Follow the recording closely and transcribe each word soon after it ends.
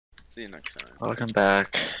See you next time. Welcome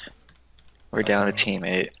back. We're down a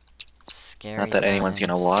teammate. Scary Not that anyone's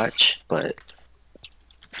gonna times. watch, but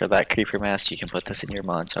for that creeper mask, you can put this in your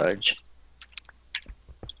montage.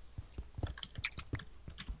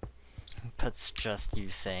 That's just you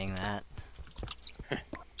saying that.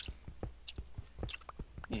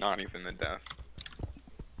 Not even the death.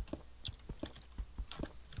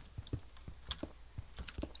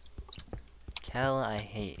 Kel, I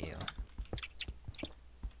hate you.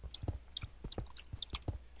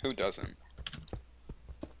 Who doesn't?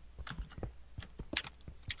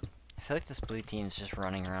 I feel like this blue team's just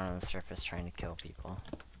running around on the surface trying to kill people.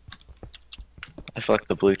 I feel like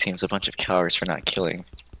the blue team's a bunch of cowards for not killing.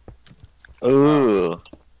 Ooh.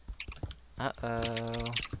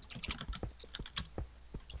 Uh-oh.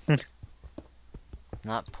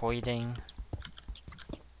 Not pointing.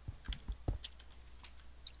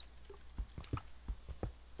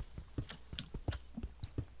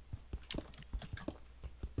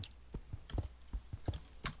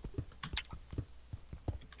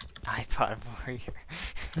 iPod warrior.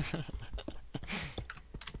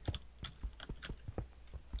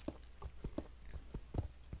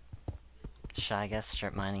 Should I guess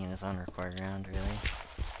strip mining in his own record round, really?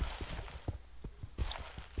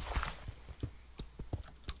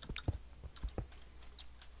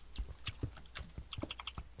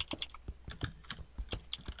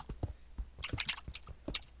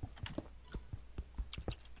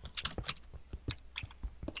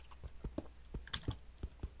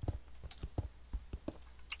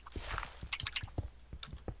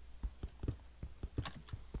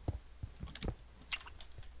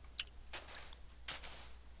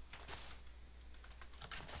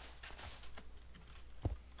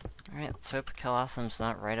 Alright, let's hope Colossum's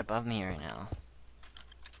not right above me right now.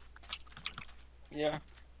 Yeah.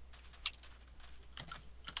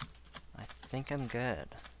 I think I'm good.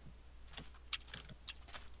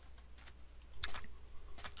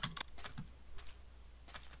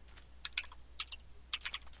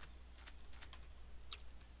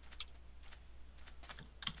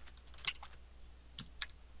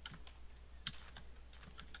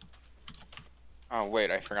 Oh wait,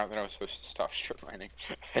 I forgot that I was supposed to stop strip mining.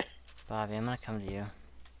 Bobby, I'm gonna come to you.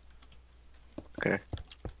 Okay.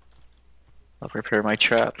 I'll prepare my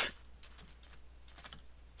trap.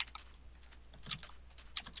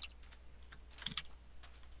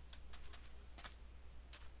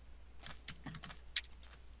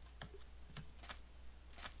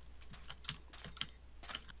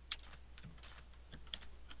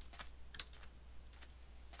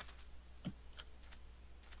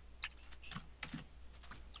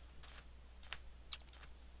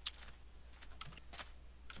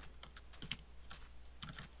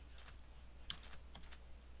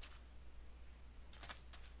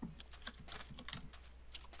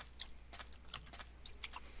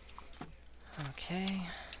 Okay.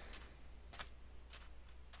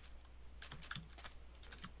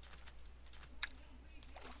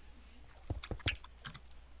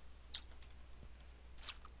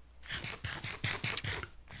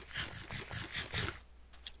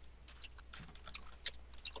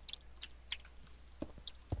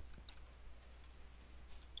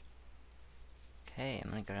 Okay, I'm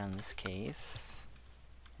gonna go down this cave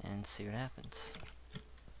and see what happens.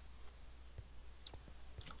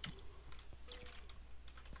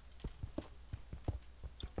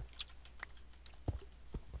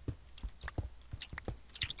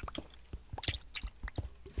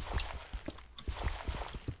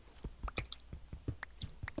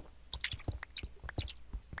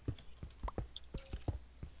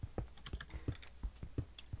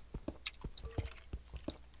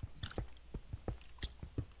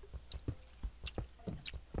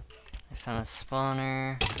 I found a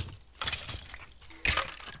spawner.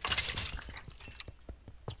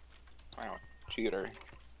 Wow, cheater.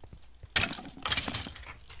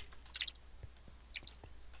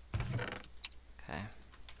 Okay.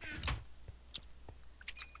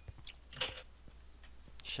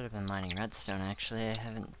 Should have been mining redstone actually, I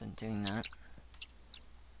haven't been doing that.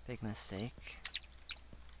 Big mistake.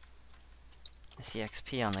 I see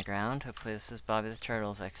XP on the ground, hopefully this is Bobby the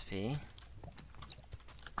Turtle's XP.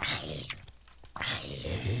 Okay.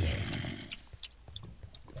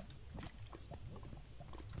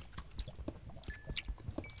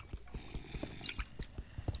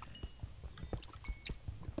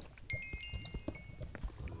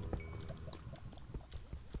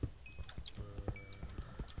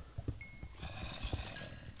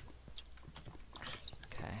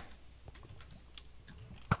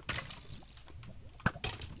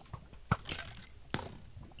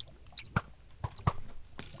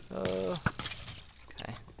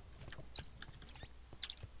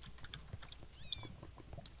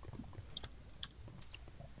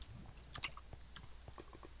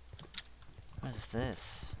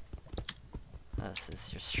 this? Oh, this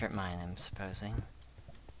is your strip mine, I'm supposing.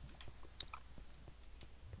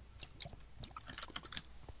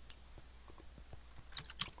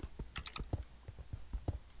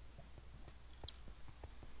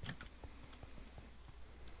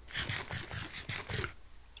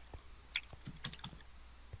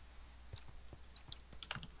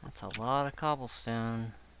 That's a lot of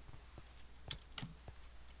cobblestone.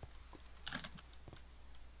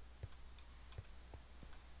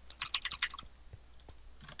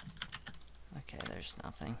 Okay, there's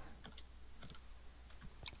nothing.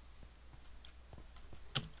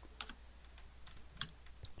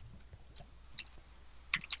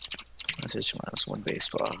 I just want one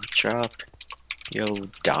baseball. Drop yo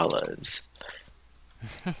dollars.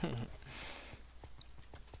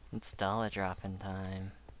 It's dollar dropping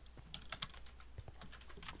time.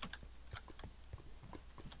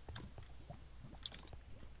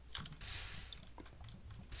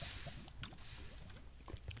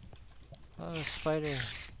 Oh, spider.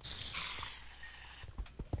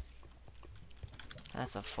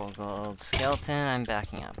 That's a full gold skeleton. I'm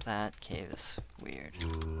backing up. That cave is weird.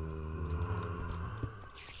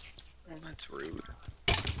 Oh, that's rude.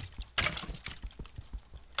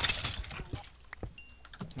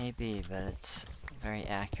 Maybe, but it's a very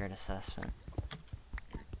accurate assessment.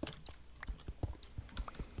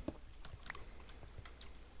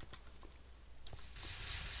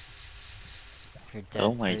 If your dead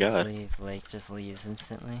Oh my birds God. leave, Lake just leaves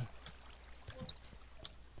instantly.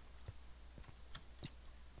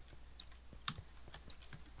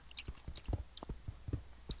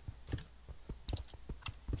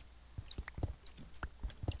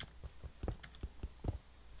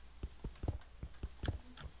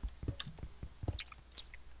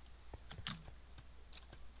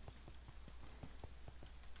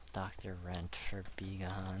 Dr. Rent for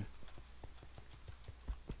Begon.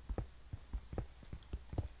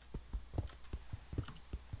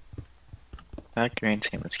 That green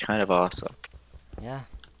team is kind of awesome. Yeah.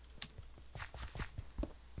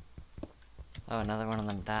 Oh, another one of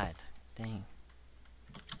them died. Dang.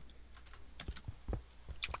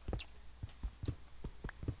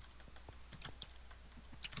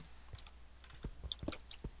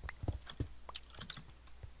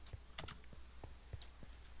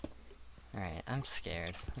 Alright, I'm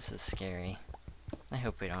scared. This is scary. I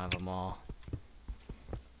hope we don't have them all.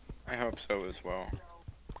 I hope so as well.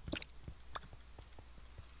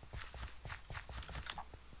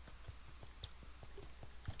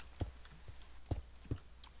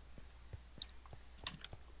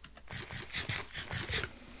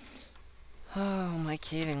 Oh, my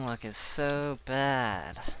caving luck is so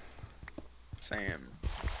bad. Same.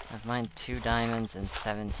 I've mined 2 diamonds and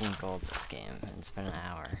 17 gold this game, and it's been an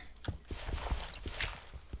hour.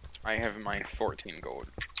 I have mined 14 gold.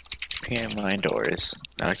 Can't mine doors,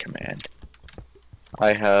 not a command.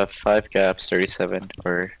 I have 5 gaps, 37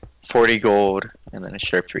 or 40 gold, and then a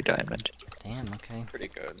sharp 3 diamond. Damn, okay. Pretty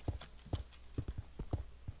good.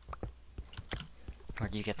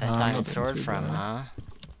 Where'd you get that diamond nothing sword too from, bad. huh?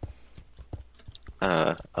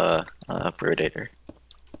 Predator.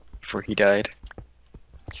 Before he died.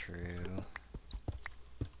 True.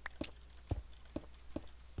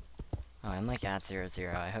 Oh, I'm like at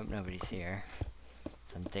 0-0. I hope nobody's here.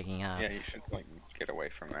 So I'm digging up. Yeah, you should like get away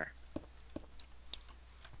from there.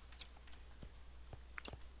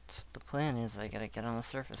 That's what the plan is. I gotta get on the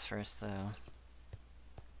surface first, though.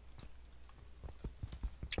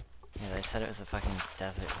 Yeah, they said it was the fucking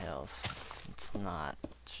desert hills. It's not.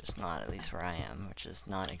 It's just not, at least where I am, which is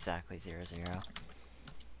not exactly 0-0.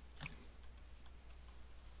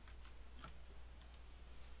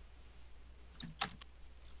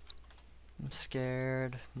 I'm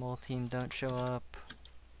scared. Mole team don't show up.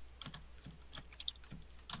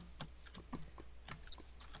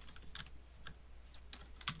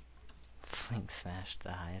 Flink smashed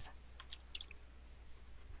the hide.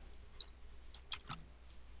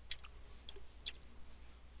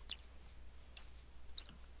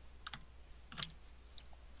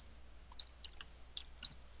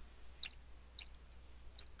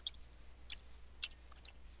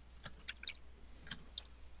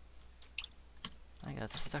 I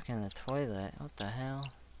got stuck in the toilet. What the hell?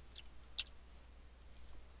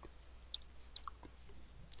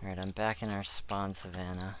 Alright, I'm back in our spawn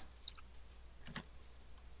savannah.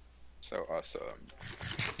 So awesome.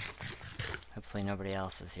 Hopefully nobody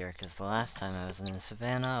else is here, because the last time I was in the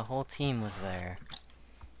savannah, a whole team was there.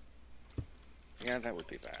 Yeah, that would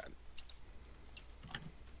be bad.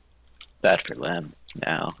 Bad for Lem.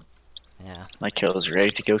 Now. Yeah, My kill is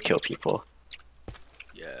ready to go kill people.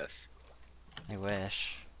 Yes. I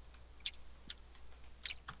wish.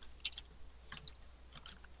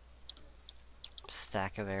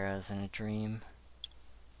 stack of arrows in a dream.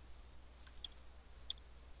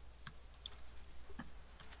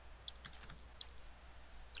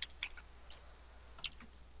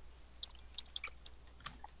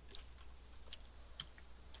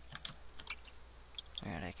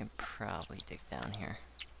 Alright, I can probably dig down here.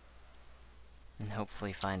 And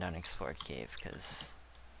hopefully find unexplored cave, because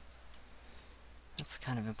that's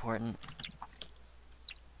kind of important.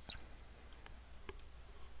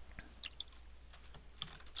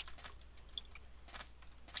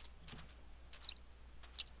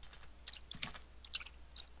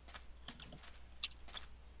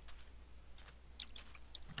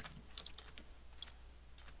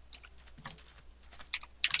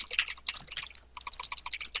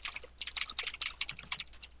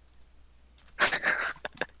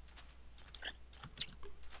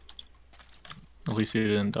 At least he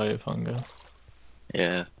didn't die of hunger.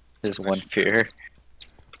 Yeah, there's That's one true. fear.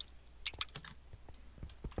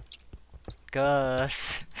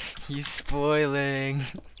 Gus! He's spoiling!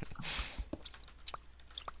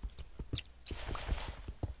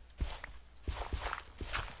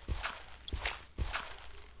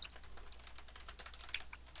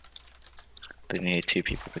 They need 2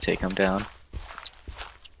 people to take him down.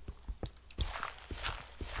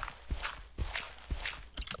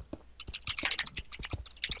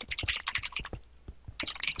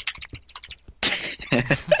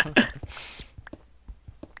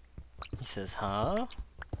 He says, huh?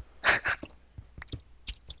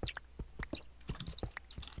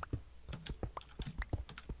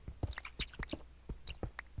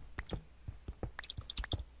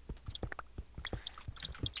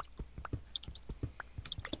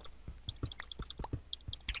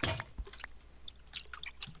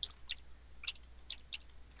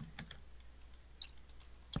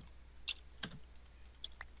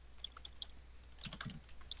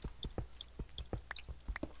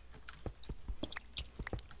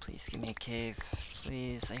 Please give me a cave.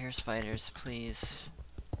 Please, I hear spiders, please.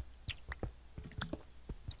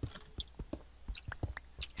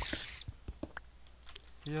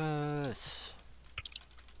 Yes!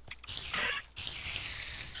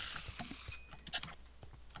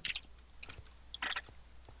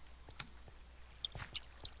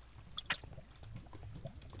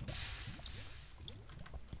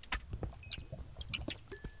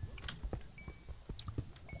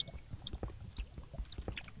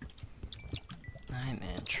 I'm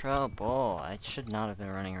in trouble. I should not have been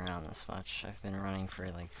running around this much. I've been running for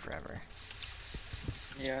like forever.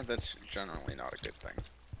 Yeah, that's generally not a good thing.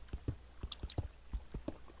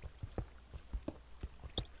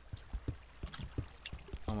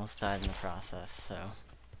 Almost died in the process, so.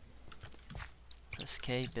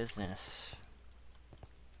 Risque business.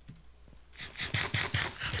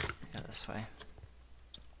 Go this way.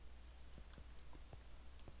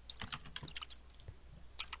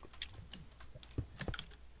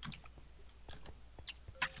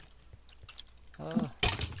 Oh.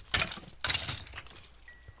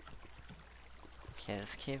 Okay,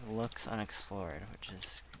 this cave looks unexplored, which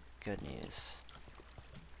is good news.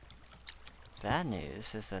 Bad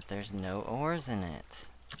news is that there's no ores in it.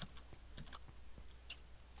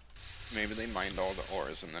 Maybe they mined all the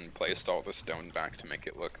ores and then placed all the stone back to make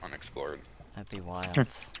it look unexplored. That'd be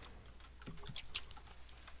wild.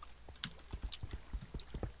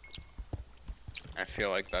 I feel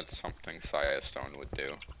like that's something Saya Stone would do.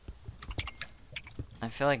 I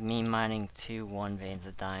feel like me mining 2 1 veins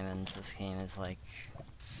of diamonds this game is like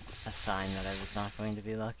a sign that I was not going to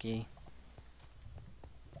be lucky.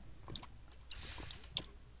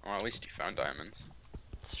 Well, at least you found diamonds.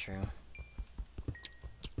 It's true.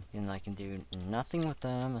 And I can do nothing with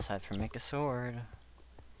them aside from make a sword.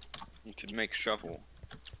 You could make shovel.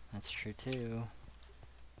 That's true too.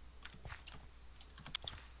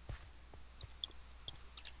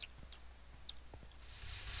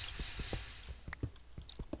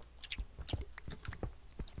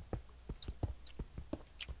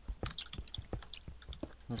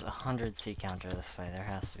 There's 100 sea counter this way, there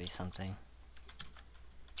has to be something.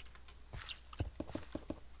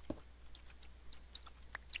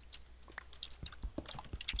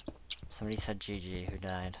 Somebody said GG, who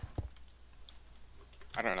died?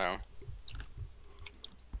 I don't know.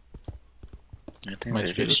 I think Might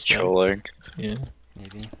they're be just this guy. trolling. Yeah.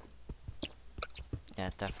 Maybe.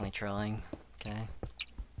 Yeah, definitely trolling. Okay.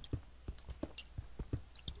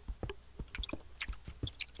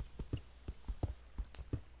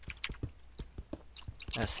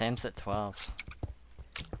 Oh, Sam's at 12.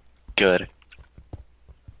 Good.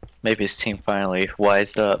 Maybe his team finally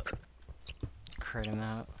wised up. Crit him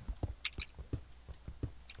out.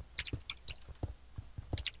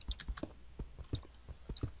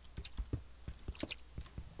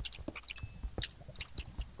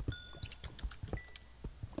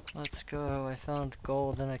 go, I found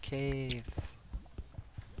gold in a cave.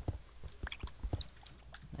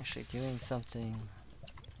 Actually doing something.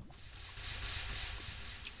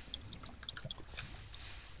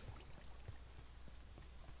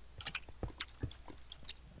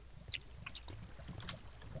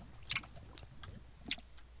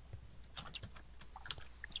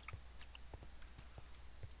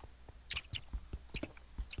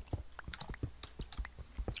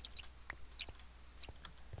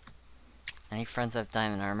 Any friends have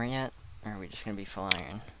diamond armor yet? Or are we just gonna be full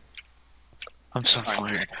iron? I'm so I'm tired.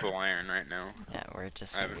 just full iron right now. Yeah, we're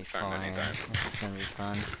just I gonna be haven't full found any iron. diamonds. This is gonna be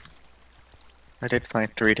fun. I did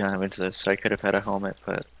find 3 diamonds though, so I could have had a helmet,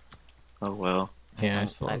 but oh well. Yeah, I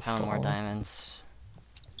still I have found more fall. diamonds.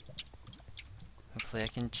 Hopefully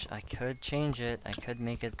I could change it. I could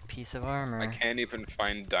make a piece of armor. I can't even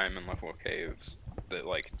find diamond level caves that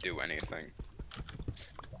like do anything.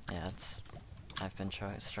 Yeah, I've been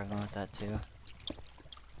struggling with that too.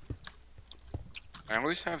 I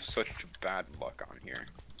always have such bad luck on here.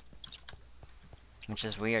 Which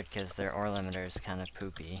is weird because their ore limiter is kind of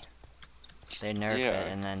poopy. They nerf Yeah.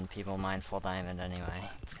 it and then people mine full diamond anyway.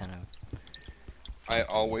 It's kind of... I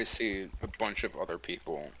always see a bunch of other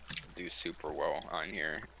people do super well on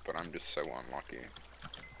here, but I'm just so unlucky.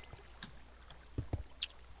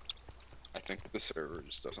 I think the server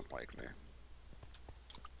just doesn't like me.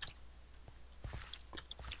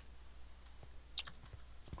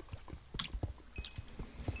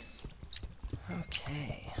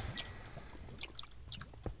 Okay.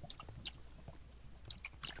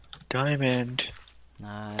 Diamond.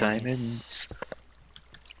 Nice. Diamonds.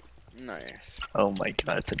 Nice. Oh my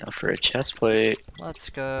god, it's enough for a chest plate. Let's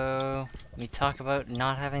go. We talk about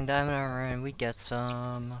not having diamond armor and we get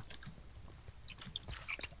some.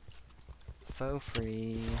 Faux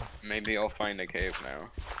free. Maybe I'll find a cave now.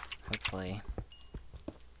 Hopefully.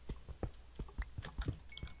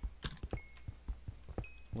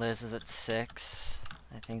 Liz is at 6.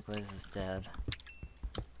 I think Liz is dead.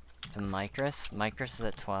 And Micris is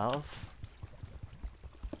at 12.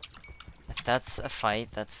 If that's a fight,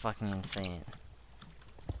 that's fucking insane.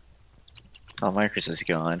 Oh, Micris is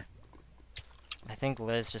gone. I think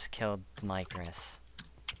Liz just killed Micris.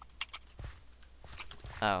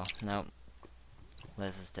 Oh, nope.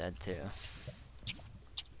 Liz is dead too.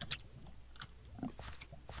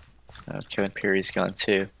 Oh, Kevin Perry's gone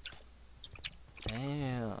too.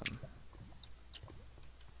 Damn.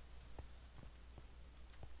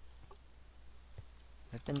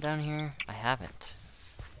 I've been down here? I haven't.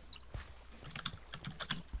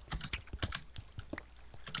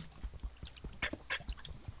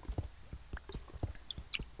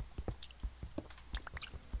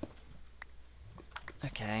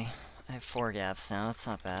 Okay, I have 4 gaps now, that's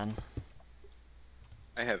not bad.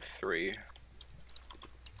 I have 3.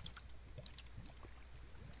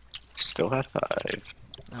 Still have 5.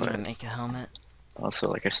 I'm gonna make a helmet. Also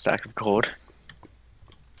like a stack of gold.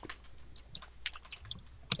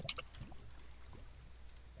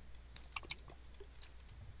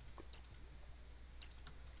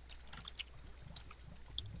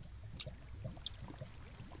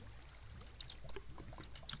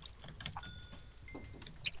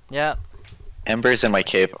 Yep. Ember's in my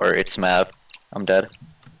cave, or it's Mav. I'm dead.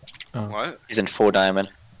 Oh. What? He's in full diamond.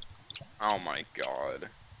 Oh my god.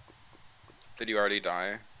 Did you already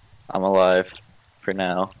die? I'm alive. For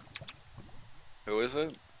now. Who is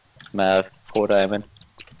it? Mav, full diamond.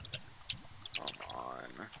 Come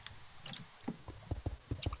on.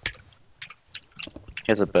 He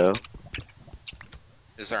has a bow.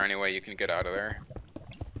 Is there any way you can get out of there?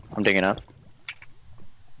 I'm digging up.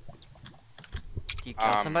 Do you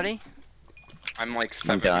kill somebody? I'm like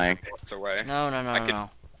I'm 7 dying. blocks away. No, no, no, I no, could- no.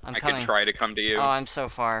 I'm I coming. could try to come to you. Oh, I'm so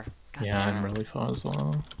far. God Yeah, damn I'm it. really far as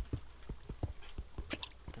well.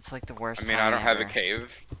 That's like the worst I mean, I don't time have a ever.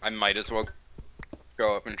 cave. I might as well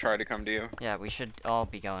go up and try to come to you. Yeah, we should all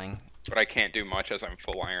be going. But I can't do much as I'm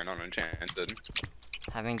full iron unenchanted.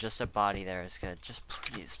 Having just a body there is good. Just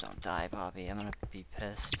please don't die, Bobby. I'm gonna be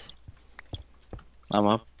pissed. I'm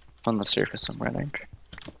up on the surface. I'm running.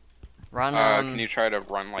 Run, Can you try to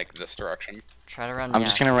run like this direction? try to run, I'm yeah.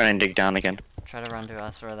 just gonna run and dig down again. Try to run to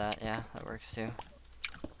us or that, yeah, that works too.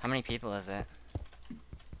 How many people is it?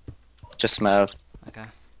 Just Mav. Okay.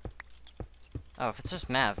 Oh, if it's just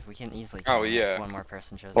Mav, we can easily Oh, kill him if yeah. one more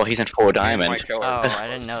person shows Well, up. he's in full diamond. Micale Oh, are I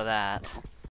didn't know that.